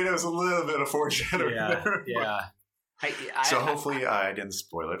 I mean, it was a little bit of foreshadowing there. Yeah. So hopefully I didn't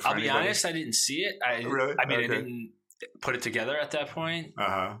spoil it for anybody. I'll be honest, I didn't see it. Really? I mean, I didn't put it together at that point.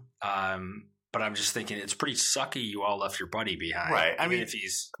 Uh-huh. But I'm just thinking it's pretty sucky you all left your buddy behind. Right. I mean, if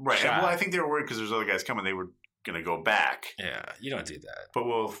he's right. shot. Well, I think they were worried because there's other guys coming. They were going to go back. Yeah, you don't do that. But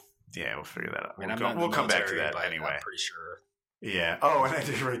we'll figure that out. I mean, we'll come back to that anyway. I'm pretty sure. Yeah. Oh, and I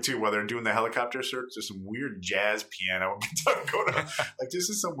did right too. While they're doing the helicopter search, there's some weird jazz piano guitar going on. Like, this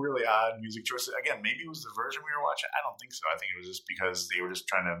is some really odd music choices. Again, maybe it was the version we were watching. I don't think so. I think it was just because they were just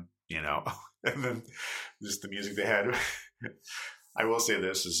trying to, and then just the music they had. I will say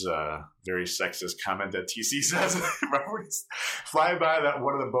this is a very sexist comment that TC says. Remember, he's flying by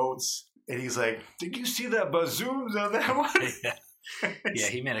one of the boats, and he's like, "Did you see the bazooms on that one?" Yeah,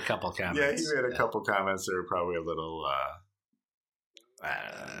 he made a couple comments. Yeah, he made a couple comments that were probably a little.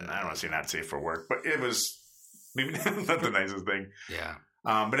 I don't want to say not safe for work, but it was maybe not the nicest thing. Yeah.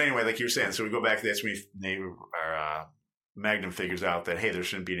 But anyway, like you were saying, so we go back to this. They are Magnum figures out that, hey, there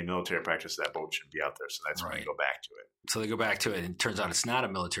shouldn't be any military practice. That boat shouldn't be out there. So that's when they go back to it. So they go back to it, and it turns out it's not a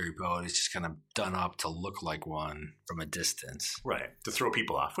military boat. It's just kind of done up to look like one from a distance. Right. To throw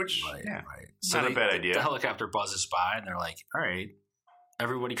people off, which, right. So not a bad idea. The helicopter buzzes by, and they're like, all right,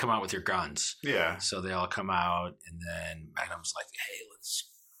 everybody come out with your guns. Yeah. So they all come out, and then Magnum's like, hey,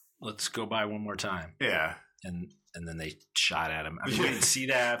 let's go by one more time. Yeah. And then they shot at him. I mean, we didn't see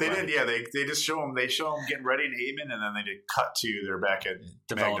that. They did, yeah. They just show them. They show them getting ready and aiming, and then they did cut to they're back at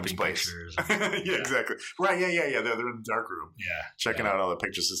Magnum's place. Yeah, exactly. Right. Yeah. They're in the dark room. Yeah, checking out all the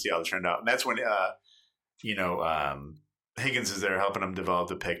pictures to see how they turned out. And that's when Higgins is there helping them develop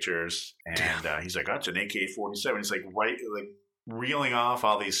the pictures, and he's like, "Oh, it's an AK-47." He's like reeling off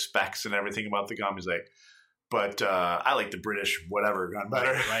all these specs and everything about the gun. He's like, but I like the British whatever gun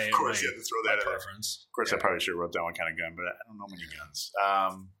better. Right, of course, you have to throw that in. Preference. Of course, I probably should have wrote down what kind of gun, but I don't know many guns.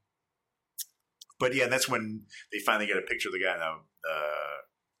 But yeah, that's when they finally get a picture of the guy in the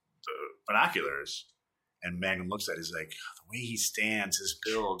binoculars, and Magnum looks at it. He's like, the way he stands, his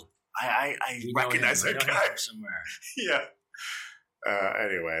build, I recognize that guy somewhere. Yeah.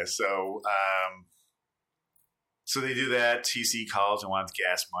 Anyway, so they do that. TC calls and wants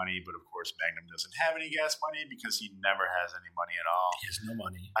gas money, but of course Magnum doesn't have any gas money because he never has any money at all. He has no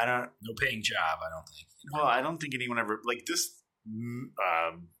money. No No paying job, I don't think. Well, I don't think anyone ever like this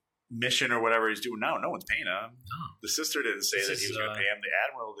mission or whatever he's doing now. No one's paying him. No. The sister didn't say that he was going to pay him. The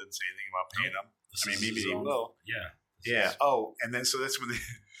admiral didn't say anything about paying him. I mean, maybe they will. Yeah. Yeah. Oh, and then so that's when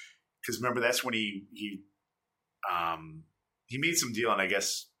because remember that's when he made some deal, and I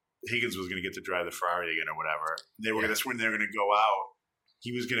guess Higgins was going to get to drive the Ferrari again or whatever. That's when they're going to go out.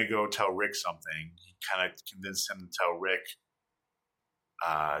 He was going to go tell Rick something. He kind of convinced him to tell Rick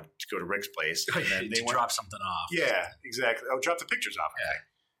to go to Rick's place. And then they drop something off. Yeah, exactly. Oh, drop the pictures off.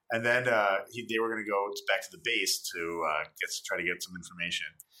 Yeah. And then they were going to go back to the base to try to get some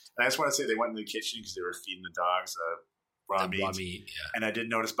information. And I just want to say they went in the kitchen because they were feeding the dogs raw meat. Yeah. And I did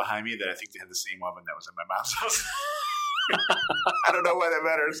notice behind me that I think they had the same oven that was in my mom's house. I don't know why that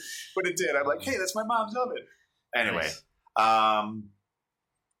matters, but it did. I'm like, hey, that's my mom's oven. Anyway, nice.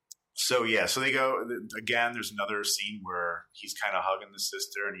 So they go again. There's another scene where he's kind of hugging the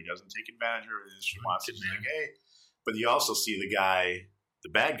sister, and he doesn't take advantage of her. She wants to. She's like, hey, but you also see the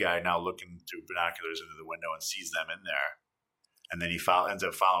bad guy, now looking through binoculars into the window and sees them in there, and then he ends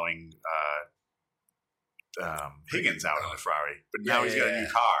up following Higgins out in the Ferrari. But now he's got a new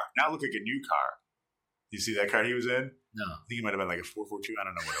car. Now look like a new car. You see that car he was in? No. I think it might have been like a 442. I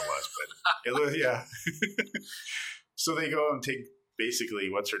don't know what it was, but it was, yeah. So they go and take basically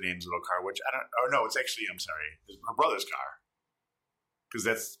what's her name's little car, which I don't. Oh no, it's actually her brother's car.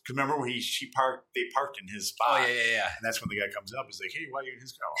 Because remember when they parked in his spot. Oh yeah. And that's when the guy comes up. He's like, hey, why are you in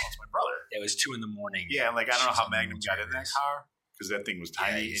his car? Well, it's my brother. It was 2 a.m. Yeah, I'm like, I don't know how Magnum got in that car because that thing was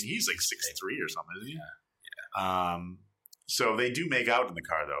tiny, and he's like 6'3" or something, isn't he? Yeah. So they do make out in the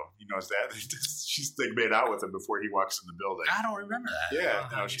car, though. You notice that? She's like made out with him before he walks in the building. I don't remember that. Yeah,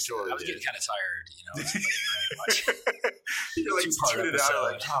 no, she totally I was getting kind of tired, You're like tuning it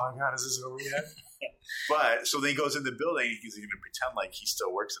out, like, oh my god, is this over yet? But so then he goes in the building. He's going to pretend like he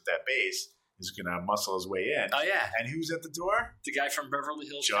still works at that base. He's going to muscle his way in. Oh yeah, and who's at the door? The guy from Beverly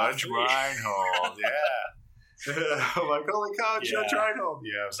Hills. Judge Reinhold. Yeah. I'm like, holy cow, Judge Reinhold.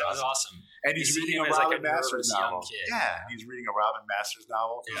 Yeah, that was awesome. And he's reading a Robin Masters novel. Yeah, he's reading a Robin Masters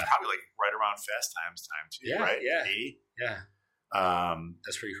novel. Yeah. It was probably like right around Fast Times time too, right? Yeah, 80? Yeah.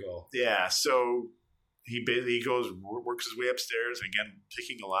 That's pretty cool. Yeah, so he works his way upstairs, and again,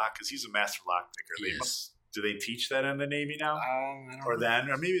 picking a lock because he's a master lock picker. Do they teach that in the Navy now? I don't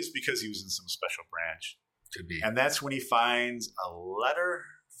know. Or maybe it's because he was in some special branch. Could be. And that's when he finds a letter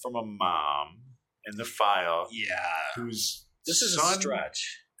from a mom in the file. Yeah. This is a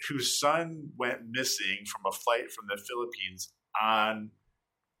stretch. Whose son went missing from a flight from the Philippines on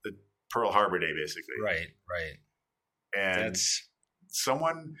the Pearl Harbor Day, basically. Right. And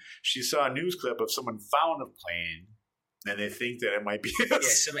she saw a news clip of someone found a plane, and they think that it might be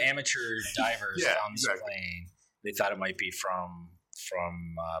some amateur divers found this plane. They thought it might be from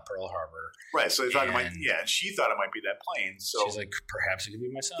Pearl Harbor. Right, so they thought it might, and she thought it might be that plane. So she's like, perhaps it could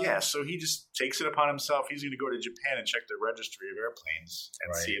be my son. Yeah, so he just takes it upon himself. He's going to go to Japan and check the registry of airplanes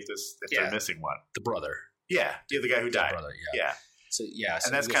and see if they're missing one. The brother. Yeah, the guy who died. Brother, yeah. So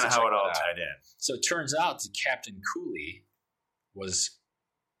and that's kind of how it all tied in. So it turns out that Captain Cooley was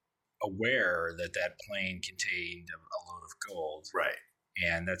aware that plane contained a load of gold. Right.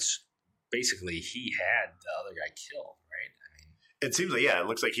 And that's basically he had the other guy killed, right? It seems like, it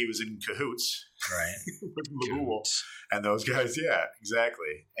looks like he was in cahoots. Right. With Mahul and those guys. Yeah,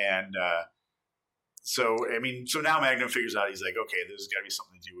 exactly. And So now Magnum figures out, he's like, okay, there's got to be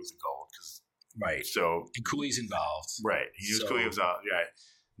something to do with the gold, right. So and Cooley's involved, right? He knows Cooley was out, right?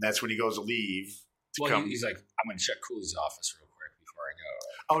 And that's when he goes to leave. He's like, I'm going to check Cooley's office real quick before I go.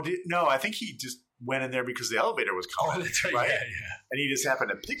 Right? Oh, no, I think he just went in there because the elevator was coming. Oh, that's right. Yeah. And he just happened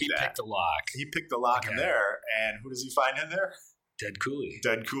to pick that. He picked the lock. He picked the lock in there, and who does he find in there? Dead Cooley.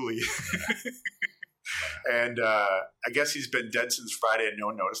 Yeah. And I guess he's been dead since Friday and no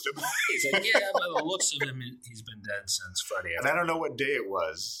one noticed him. He's like, yeah, by the looks of him, he's been dead since Friday. And I don't know what day it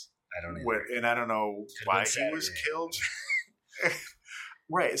was. I don't know. And I don't know why he was killed.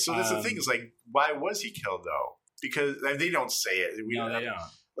 Right. So that's the thing is like, why was he killed though? Because they don't say it. They don't.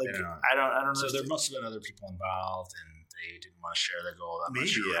 Like, they don't. I don't know. So there must have been other people involved, and they didn't want to share their gold.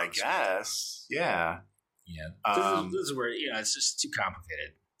 Maybe, I guess. Yeah. Yeah. This is where it's just too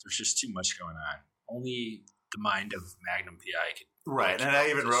complicated. There's just too much going on. Only the mind of Magnum PI could. Right, and I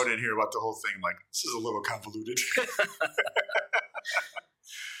even wrote in here about the whole thing. Like, this is a little convoluted.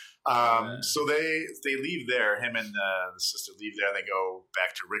 So they leave there. Him and the sister leave there. And they go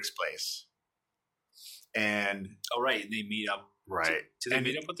back to Rick's place. And they meet up. Right. Do they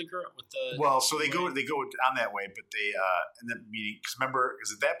meet up with the girl? So they go on that way, but they end up meeting because remember,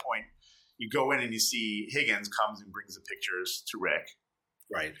 because at that point you go in and you see Higgins comes and brings the pictures to Rick.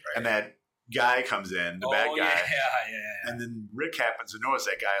 Right. And that guy comes in, the bad guy. Yeah. And then Rick happens to notice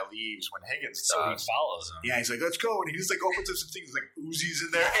that guy leaves when Higgins so he follows him. Yeah, he's like, let's go. And he just like opens up some things like Uzis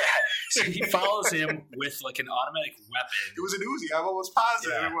in there. Yeah. So he follows him with like an automatic weapon. It was an Uzi. I'm almost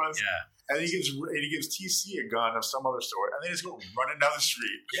positive it was. Yeah. And he gives TC a gun of some other sort. And they just go running down the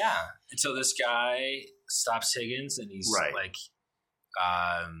street. Yeah. And so this guy stops Higgins and he's like,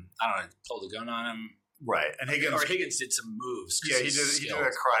 I don't know, pulled a gun on him. Right, and Higgins did some moves. Yeah, he did a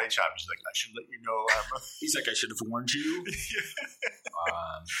karate chop. He's like, I should let you know. He's like, I should have warned you.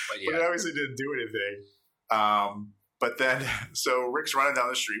 But he obviously didn't do anything. But then, so Rick's running down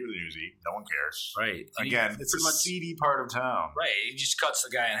the street with an Uzi. No one cares. Right. Again, it's a seedy part of town. Right. He just cuts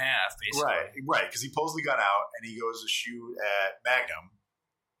the guy in half, basically. Right. Because he pulls the gun out and he goes to shoot at Magnum.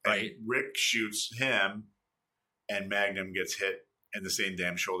 Right. And Rick shoots him, and Magnum gets hit in the same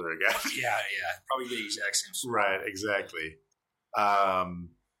damn shoulder again. Yeah. Probably the exact same story. Right, exactly.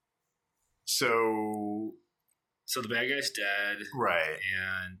 So the bad guy's dead. Right.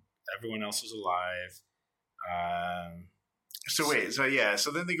 And everyone else is alive.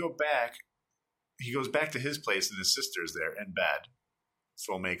 So then they go back. He goes back to his place and his sister's there in bed,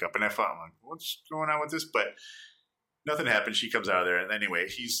 full makeup. And I thought, I'm like, what's going on with this? But nothing happened. She comes out of there. And anyway,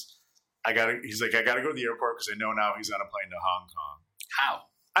 he's like, I gotta go to the airport because I know now he's on a plane to Hong Kong. How?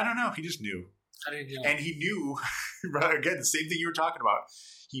 I don't know. He just knew. How did he know? And he knew, again, the same thing you were talking about.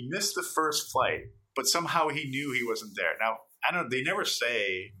 He missed the first flight, but somehow he knew he wasn't there. Now, they never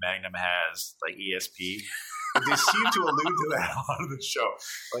say Magnum has like ESP, but they seem to allude to that a lot of the show.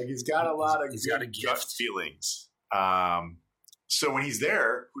 Like he's got a lot of gut feelings. So when he's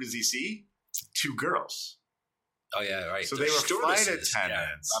there, who does he see? 2 girls. Oh yeah, right. So they were flight attendants.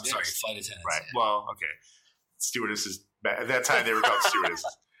 Yeah. I'm sorry, flight attendants. Right. Yeah. Well, okay. Stewardesses. At that time, they were called stewardesses.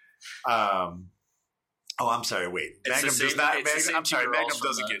 I'm sorry. Wait. Magnum does not. Magnum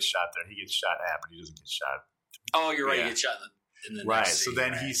doesn't get shot there. He gets shot at, but he doesn't get shot. Oh, you're right. He gets shot in the right. Next so scene,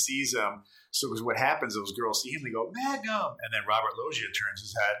 then he sees him. So what happens? Those girls see him. They go Magnum, and then Robert Loggia turns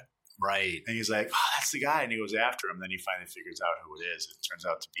his head. Right. And he's like, "Oh, that's the guy," and he goes after him. Then he finally figures out who it is. It turns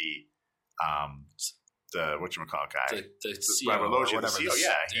out to be the whatchamacallit guy, the Robert Loggia, the CEO.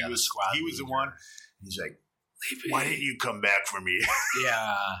 Yeah, he was the one. He's like, why didn't you come back for me?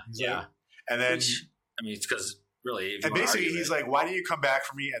 Yeah. And then, it's because really, and basically, he's like, why do you come back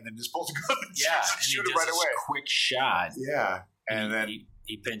for me? And then just pulls a gun and shoot him right away. Quick shot. Yeah. And then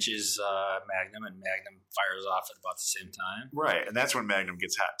he pinches Magnum, and Magnum fires off at about the same time. Right. And that's when Magnum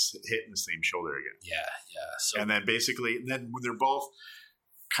gets hit in the same shoulder again. Yeah. So, and then basically, when they're both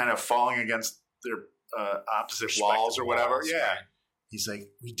kind of falling against their opposite walls or whatever, right. He's like,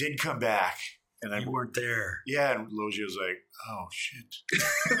 we did come back. And you weren't there. Yeah, and Loggia's like, oh, shit.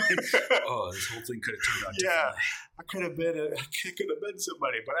 This whole thing could have turned out differently. Yeah, I could have been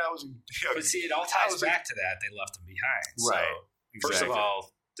somebody, but I was... But see, it all ties back to that. They left him behind. Right. So, first of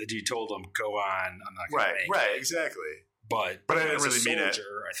all, the dude told him, go on, I'm not going to make it. Right, exactly. But I didn't really mean it.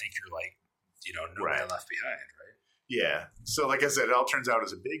 I think you're like, nobody left behind, right? Yeah. So, like I said, it all turns out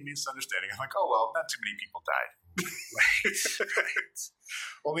as a big misunderstanding. I'm like, oh, well, not too many people died. Right.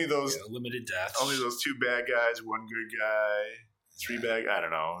 Only those limited deaths. Only those 2 bad guys, 1 good guy, 3 bad. I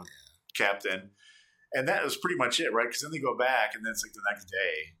don't know, captain, and that was pretty much it, right? Because then they go back, and then it's like the next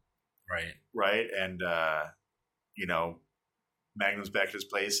day, right? And Magnum's back at his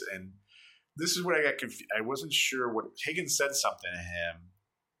place, and this is what I got confused. I wasn't sure what Higgins said something to him.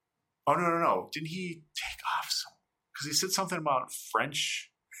 Oh no! Didn't he take off some? Because he said something about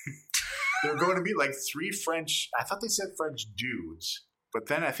French. They were going to meet like 3 French. I thought they said French dudes, but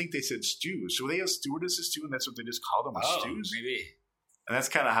then I think they said stews. So they have stewardesses too, and that's what they just called them, stews. Maybe. And that's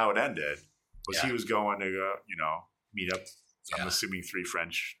kind of how it ended. He was going to go, meet up. I'm assuming 3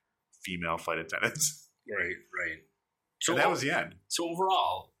 French female flight attendants. Right. So that was the end. So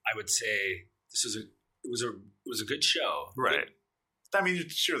overall, I would say it was a good show. Right. I mean,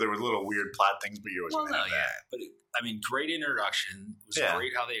 sure, there were little weird plot things, but you always but great introduction. It was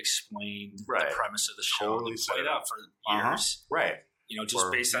great how they explained the premise of the show. Totally they played out for years. Right.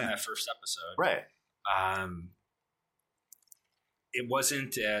 Just based on that first episode. Right. It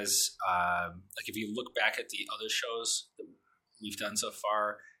wasn't as if you look back at the other shows that we've done so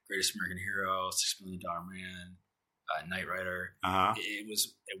far, Greatest American Hero, $6 Million Man, Knight Rider. It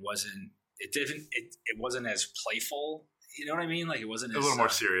wasn't as playful. You know what I mean? Like it wasn't a little more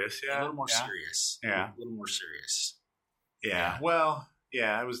serious. Yeah, a little more serious. Yeah, a little more serious. Yeah. Well,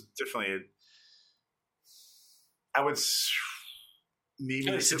 it was definitely. I would.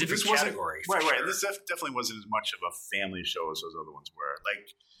 Maybe it's a different category. Right. This definitely wasn't as much of a family show as those other ones were. Like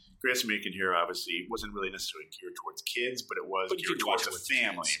Greatest American Hero, obviously, wasn't really necessarily geared towards kids, but it was geared towards a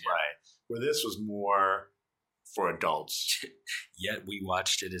family, kids, right? Where this was more for adults. Yet we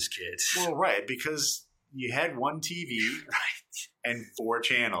watched it as kids. Well, right, because you had one TV and 4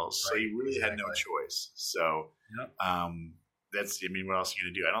 channels, so you really had no choice. So, that's, what else are you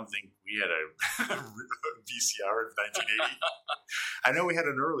going to do? I don't think we had a VCR in 1980. I know we had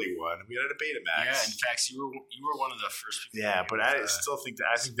an early one. We had a Betamax. Yeah, in fact, you were one of the first people. Yeah, but I still think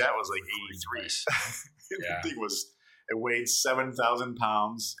that was like 83. It weighed 7,000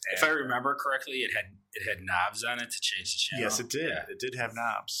 pounds. If I remember correctly, it had knobs on it to change the channel. Yes, it did. Yeah. It did have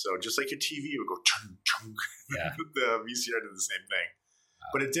knobs. So just like your TV would go chung chung. Yeah. The VCR did the same thing.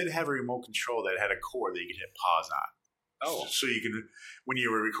 But it did have a remote control that had a cord that you could hit pause on. Oh. So you can, when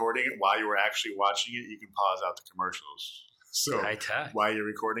you were recording it, while you were actually watching it, you can pause out the commercials. So while you're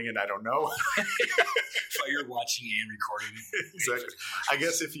recording it, I don't know. While you're watching and recording it. Exactly. I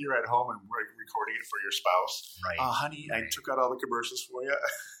guess if you're at home and recording it for your spouse. Right. Honey, I took out all the commercials for you.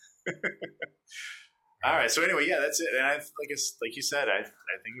 All right. So anyway, that's it. And like you said, I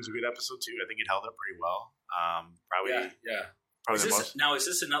think it was a good episode too. I think it held up pretty well. Probably. Now, is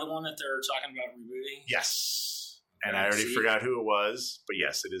this another one that they're talking about rebooting? Yes. And I already forgot who it was, but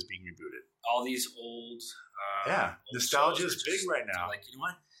yes, it is being rebooted. All these old nostalgia is big right now. Like, you know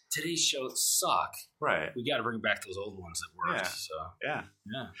what? Today's shows suck. Right. We got to bring back those old ones that worked. Yeah.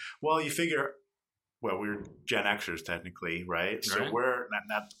 Well, you figure, we're Gen Xers technically, right? So we're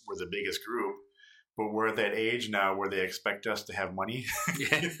not we're the biggest group, but we're at that age now where they expect us to have money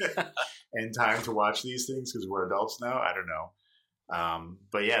and time to watch these things because we're adults now. I don't know.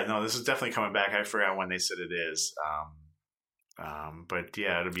 But this is definitely coming back. I forgot when they said it is. But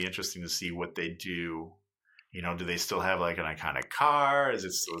it'll be interesting to see what they do. Do they still have like an iconic car? Is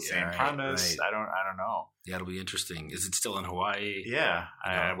it still the same premise? Right. I don't know. Yeah, it'll be interesting. Is it still in Hawaii? Yeah,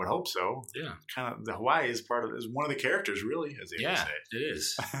 I would hope so. Yeah, kind of. The Hawaii is is one of the characters, really, as they would say. It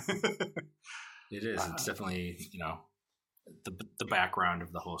is. It is. It's definitely the background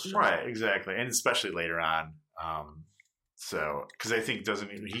of the whole show. Right. Exactly, and especially later on. So, because I think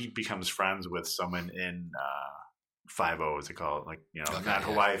he becomes friends with someone in 5-0, as they call it, like not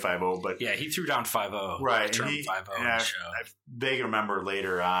Hawaii 5-0, but he threw down 5-0, right? Term 5-0 in the show. I vaguely remember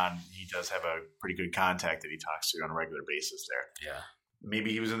later on he does have a pretty good contact that he talks to on a regular basis there. Yeah,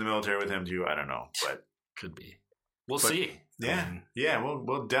 maybe he was in the military with him too. I don't know, but could be. We'll see. Yeah,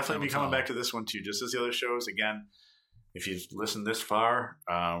 we'll definitely be coming back to this one too, just as the other shows. Again, if you've listened this far,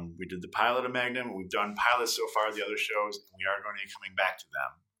 we did the pilot of Magnum. We've done pilots so far of the other shows, and we are going to be coming back to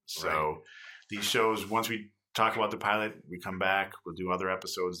them. So these shows, once we talk about the pilot, we come back. We'll do other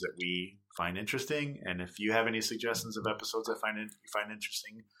episodes that we find interesting. And if you have any suggestions of episodes that you find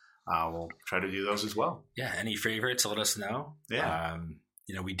interesting, we'll try to do those as well. Yeah, any favorites, let us know. Yeah.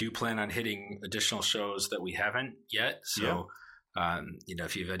 We do plan on hitting additional shows that we haven't yet. So,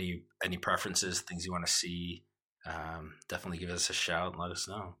 if you have any preferences, things you want to see, definitely give us a shout and let us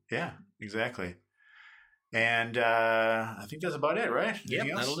know. Yeah, exactly. And I think that's about it, right? Yeah,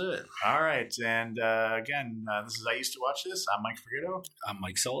 that'll do it. All right. And again, this is I Used to Watch This. I'm Mike Frighetto. I'm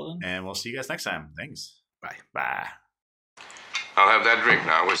Mike Sullivan. And we'll see you guys next time. Thanks. Bye. Bye. I'll have that drink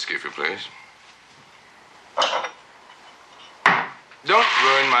now. Whiskey, if you please. Don't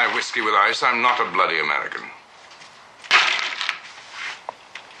ruin my whiskey with ice. I'm not a bloody American.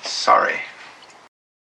 Sorry.